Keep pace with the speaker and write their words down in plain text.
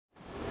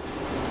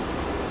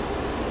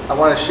I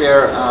want to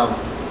share,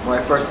 when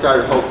I first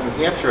started Hope, New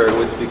Hampshire, it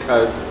was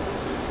because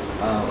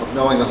of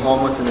knowing the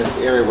homeless in this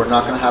area were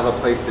not going to have a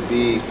place to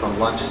be from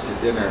lunch to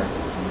dinner.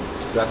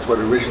 That's what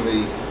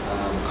originally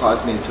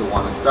caused me to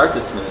want to start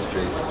this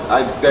ministry.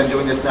 I've been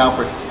doing this now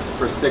for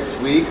 6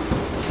 weeks,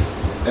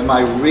 and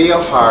my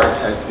real heart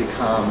has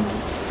become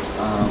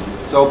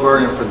so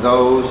burdened for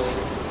those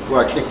who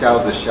are kicked out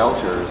of the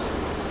shelters,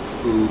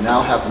 who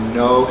now have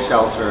no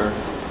shelter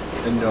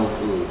and no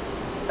food.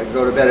 I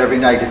go to bed every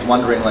night just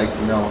wondering, like,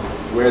 you know,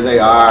 where they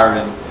are.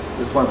 And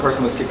this one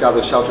person was kicked out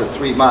of the shelter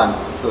 3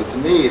 months. So to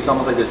me, it's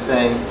almost like they're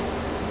saying,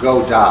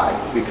 go die.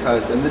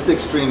 Because in this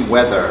extreme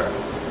weather,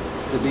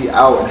 to be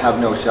out and have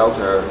no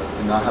shelter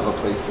and not have a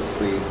place to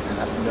sleep and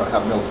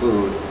have no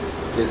food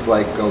is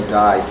like go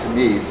die. To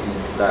me, it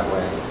seems that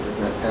way.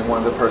 And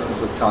one of the persons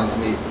was telling to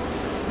me,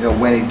 you know,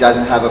 when he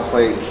doesn't have a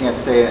place, can't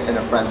stay in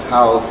a friend's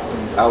house and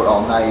he's out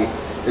all night,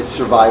 it's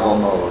survival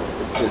mode.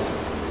 It's just,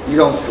 you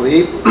don't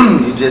sleep,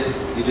 you just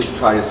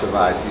try to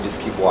survive. So you just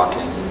keep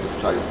walking and you just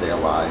try to stay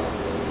alive.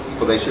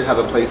 People, they should have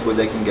a place where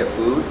they can get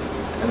food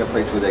and a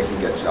place where they can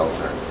get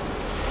shelter.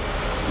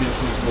 This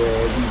is where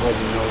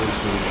everybody knows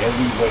me.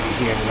 Everybody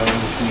here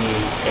knows me.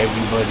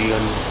 Everybody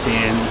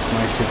understands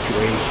my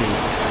situation.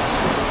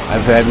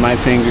 I've had my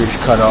fingers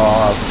cut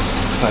off.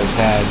 I've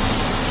had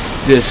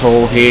this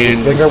whole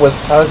hand. Finger was,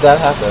 how did that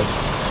happen?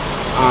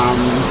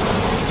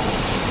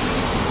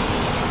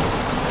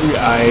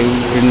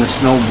 In the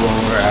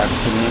snowblower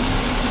accident.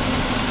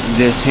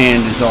 This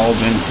hand has all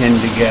been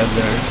pinned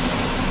together.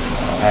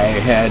 I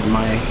had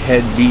my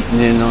head beaten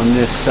in on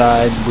this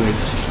side with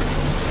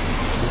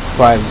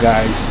 5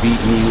 guys beat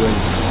me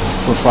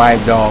for $5.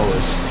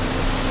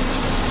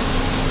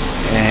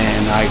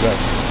 And I got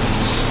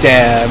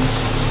stabbed.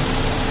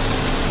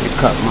 It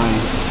cut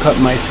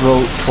my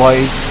throat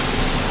twice.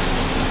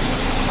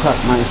 Cut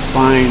my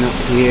spine up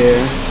here.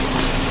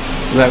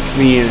 Left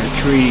me in a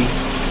tree.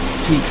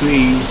 2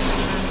 trees.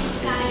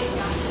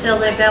 Fill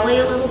their belly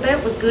a little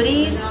bit with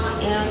goodies,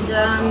 and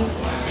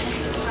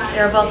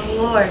they're about the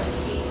Lord,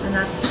 and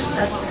that's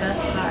the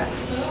best part.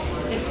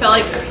 It felt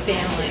like a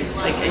family,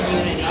 like a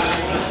unity.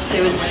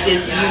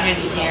 There's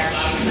unity here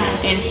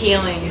and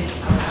healing.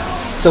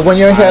 So when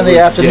you're here in the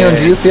afternoon,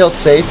 do you feel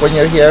safe when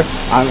you're here?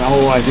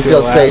 I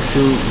feel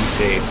absolutely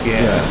safe.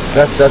 Yeah.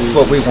 That's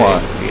what we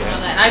want.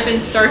 Yeah. I've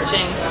been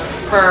searching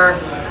for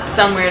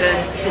somewhere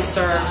to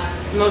serve,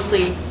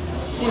 mostly,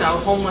 you know,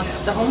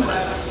 the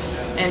homeless,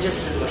 and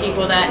just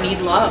people that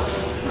need love,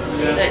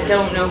 that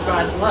don't know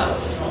God's love.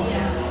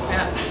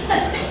 Yeah.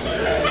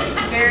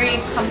 Very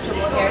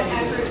comfortable here.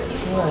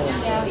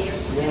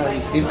 Yeah,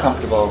 you seem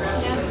comfortable.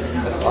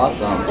 That's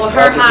awesome. Well,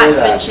 her heart's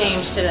been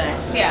changed today.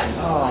 Yeah,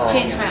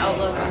 changed my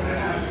outlook on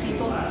homeless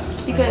people,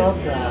 because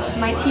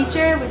my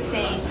teacher was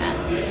saying that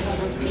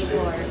homeless people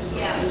are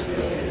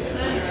useless,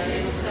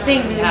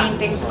 saying really mean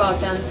things about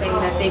them, saying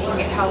that they can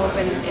get help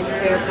and it's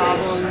their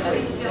problem, that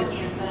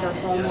they're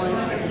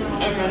homeless,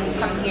 and then just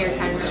coming here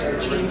kind of just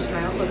changed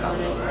my outlook on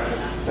it.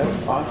 That's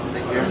awesome to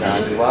hear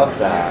that. I love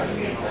that.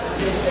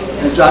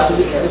 And Josh,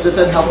 has it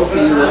been helpful for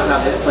you to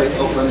have this place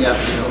open in the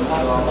afternoon?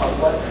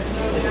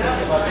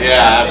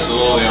 Yeah,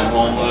 absolutely. I'm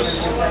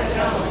homeless.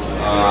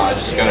 I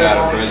just got out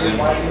of prison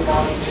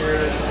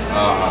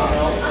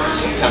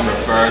September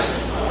 1st.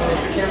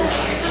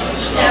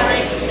 So,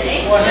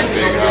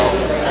 big help.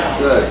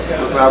 Good.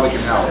 We're glad we can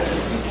help.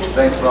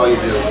 Thanks for all you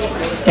do.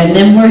 And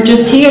then we're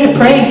just here to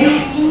pray.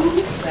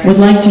 We'd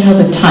like to have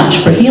a touch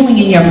for healing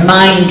in your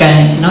mind,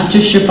 guys, not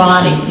just your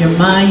body. Your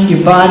mind,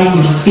 your body,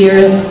 your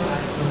spirit,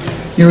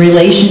 your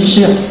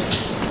relationships.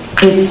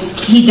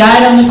 He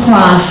died on the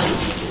cross,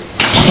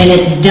 and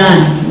it's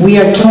done. We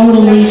are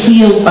totally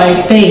healed by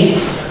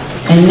faith,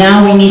 and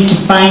now we need to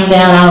find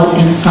that out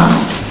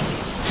inside.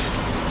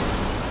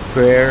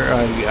 Prayer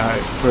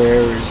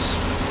is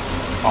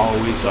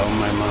always on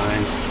my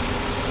mind.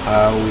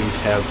 I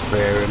always have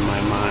prayer in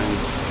my mind.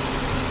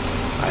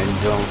 I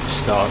don't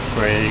stop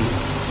praying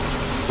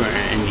for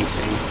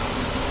anything.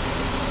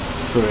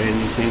 For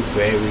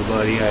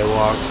everybody. I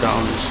walk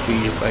down the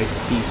street. If I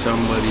see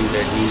somebody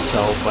that needs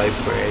help, I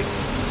pray.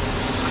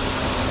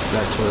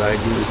 That's what I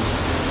do.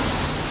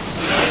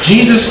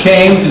 Jesus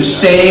came to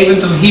save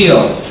and to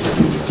heal.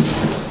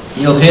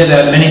 You'll hear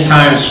that many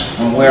times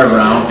when we're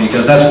around,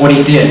 because that's what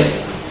he did.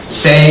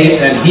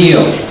 Save and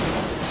heal.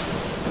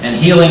 And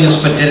healing is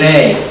for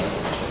today.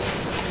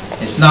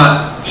 It's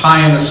not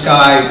pie in the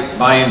sky,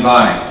 by and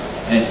by.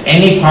 And it's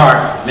any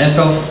part,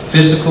 mental,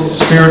 physical,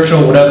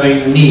 spiritual, whatever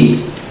you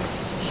need,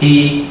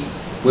 he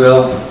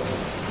will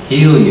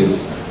heal you.